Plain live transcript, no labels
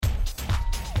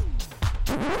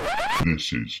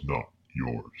This is not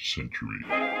your century.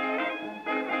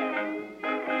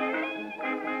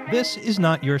 This is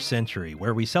Not Your Century,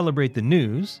 where we celebrate the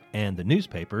news and the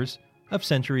newspapers of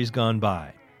centuries gone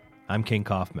by. I'm King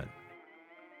Kaufman.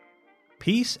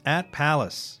 Peace at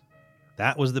Palace.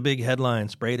 That was the big headline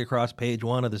sprayed across page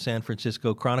 1 of the San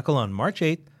Francisco Chronicle on March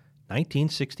 8,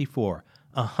 1964.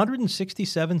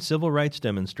 167 civil rights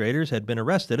demonstrators had been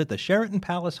arrested at the Sheraton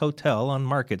Palace Hotel on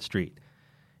Market Street.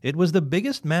 It was the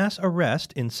biggest mass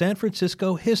arrest in San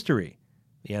Francisco history.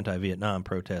 The anti-Vietnam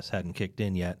protests hadn't kicked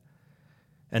in yet.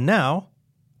 And now,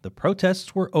 the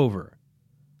protests were over.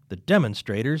 The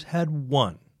demonstrators had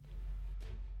won.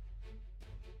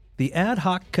 The Ad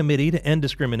Hoc Committee to End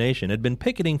Discrimination had been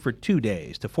picketing for 2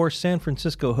 days to force San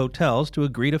Francisco hotels to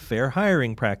agree to fair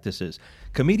hiring practices.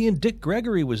 Comedian Dick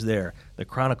Gregory was there. The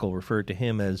Chronicle referred to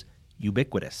him as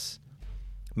ubiquitous.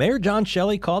 Mayor John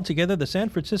Shelley called together the San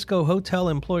Francisco Hotel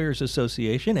Employers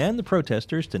Association and the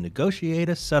protesters to negotiate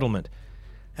a settlement.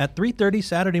 At 3:30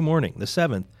 Saturday morning, the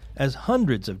 7th, as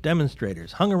hundreds of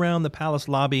demonstrators hung around the palace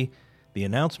lobby, the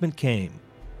announcement came.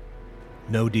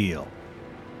 No deal.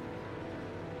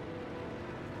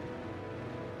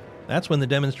 That's when the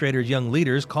demonstrators' young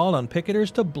leaders called on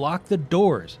picketers to block the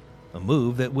doors, a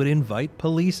move that would invite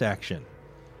police action.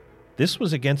 This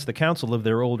was against the counsel of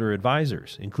their older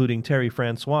advisors, including Terry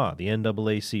Francois, the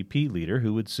NAACP leader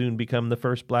who would soon become the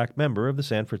first black member of the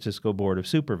San Francisco Board of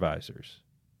Supervisors.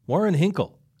 Warren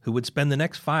Hinkle, who would spend the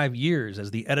next 5 years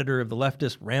as the editor of the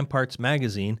leftist Ramparts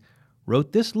magazine,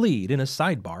 wrote this lead in a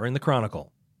sidebar in the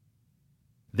Chronicle.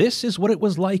 This is what it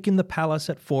was like in the palace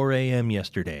at 4 a.m.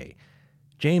 yesterday.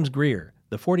 James Greer,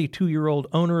 the 42-year-old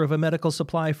owner of a medical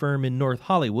supply firm in North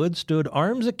Hollywood, stood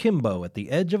arms akimbo at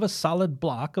the edge of a solid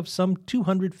block of some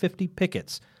 250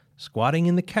 pickets, squatting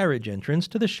in the carriage entrance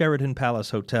to the Sheraton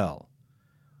Palace Hotel.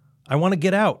 "I want to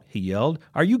get out," he yelled.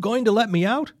 "Are you going to let me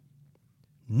out?"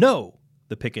 "No,"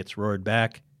 the pickets roared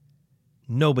back.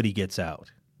 Nobody gets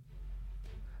out.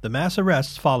 The mass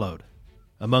arrests followed.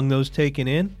 Among those taken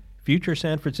in, future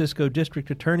San Francisco District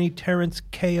Attorney Terrence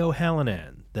K.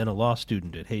 O'Halloran, then a law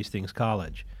student at Hastings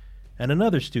College, and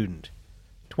another student,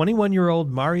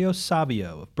 21-year-old Mario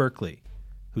Savio of Berkeley,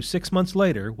 who 6 months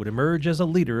later would emerge as a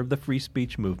leader of the free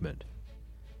speech movement.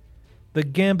 The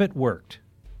gambit worked.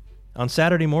 On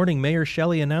Saturday morning, Mayor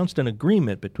Shelley announced an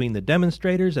agreement between the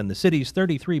demonstrators and the city's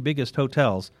 33 biggest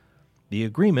hotels. The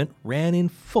agreement ran in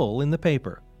full in the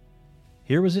paper.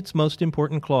 Here was its most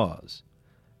important clause.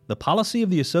 The policy of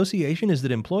the association is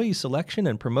that employee selection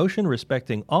and promotion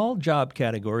respecting all job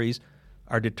categories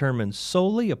are determined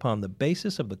solely upon the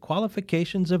basis of the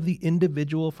qualifications of the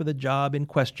individual for the job in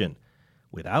question,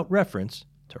 without reference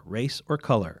to race or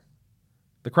color.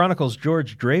 The Chronicle's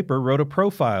George Draper wrote a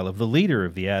profile of the leader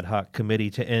of the Ad Hoc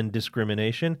Committee to End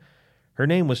Discrimination. Her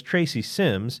name was Tracy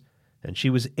Sims, and she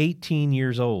was 18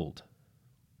 years old.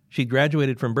 She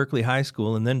graduated from Berkeley High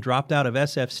School and then dropped out of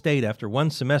SF State after 1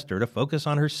 semester to focus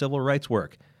on her civil rights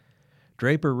work.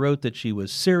 Draper wrote that she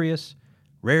was serious,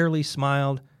 rarely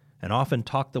smiled, and often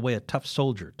talked the way a tough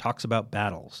soldier talks about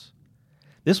battles.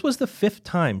 This was the 5th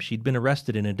time she'd been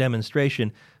arrested in a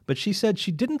demonstration, but she said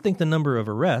she didn't think the number of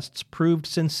arrests proved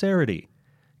sincerity.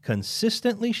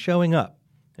 Consistently showing up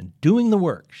and doing the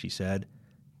work, she said,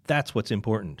 that's what's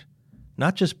important,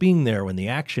 not just being there when the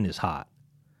action is hot.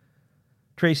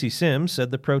 Tracy Sims said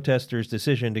the protesters'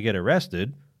 decision to get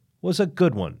arrested was a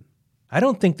good one. "I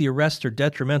don't think the arrests are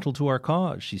detrimental to our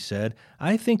cause," she said.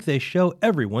 "I think they show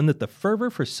everyone that the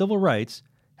fervor for civil rights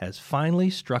has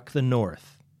finally struck the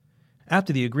North."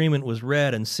 After the agreement was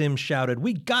read and Sims shouted,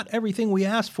 "We got everything we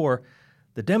asked for,"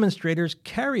 the demonstrators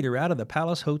carried her out of the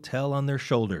Palace Hotel on their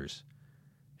shoulders.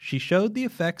 She showed the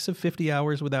effects of 50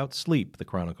 hours without sleep, the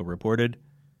Chronicle reported.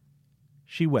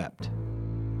 She wept.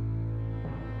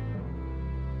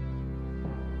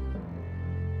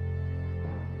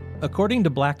 According to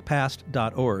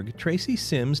blackpast.org, Tracy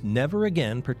Sims never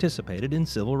again participated in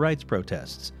civil rights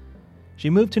protests. She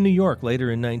moved to New York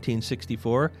later in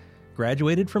 1964,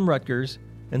 graduated from Rutgers,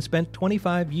 and spent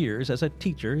 25 years as a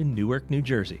teacher in Newark, New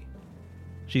Jersey.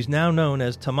 She's now known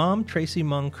as Tamam Tracy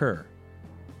Monker.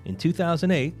 In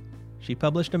 2008, she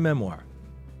published a memoir,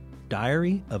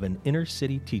 Diary of an Inner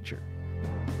City Teacher.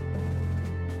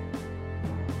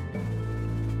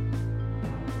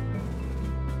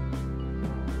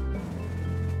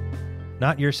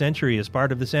 Not Your Century is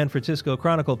part of the San Francisco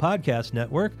Chronicle podcast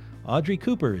network. Audrey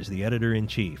Cooper is the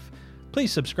editor-in-chief.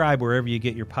 Please subscribe wherever you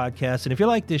get your podcasts, and if you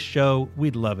like this show,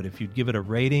 we'd love it if you'd give it a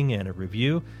rating and a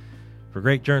review. For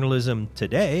great journalism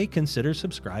today, consider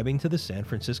subscribing to the San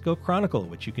Francisco Chronicle,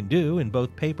 which you can do in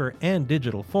both paper and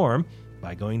digital form.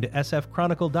 by going to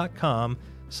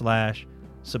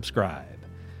sfchronicle.com/subscribe.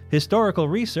 Historical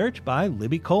research by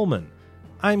Libby Coleman.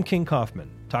 I'm King Kaufman.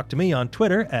 Talk to me on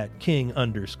Twitter at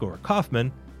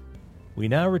King_Kaufman. We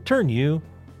now return you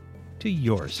to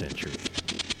your century.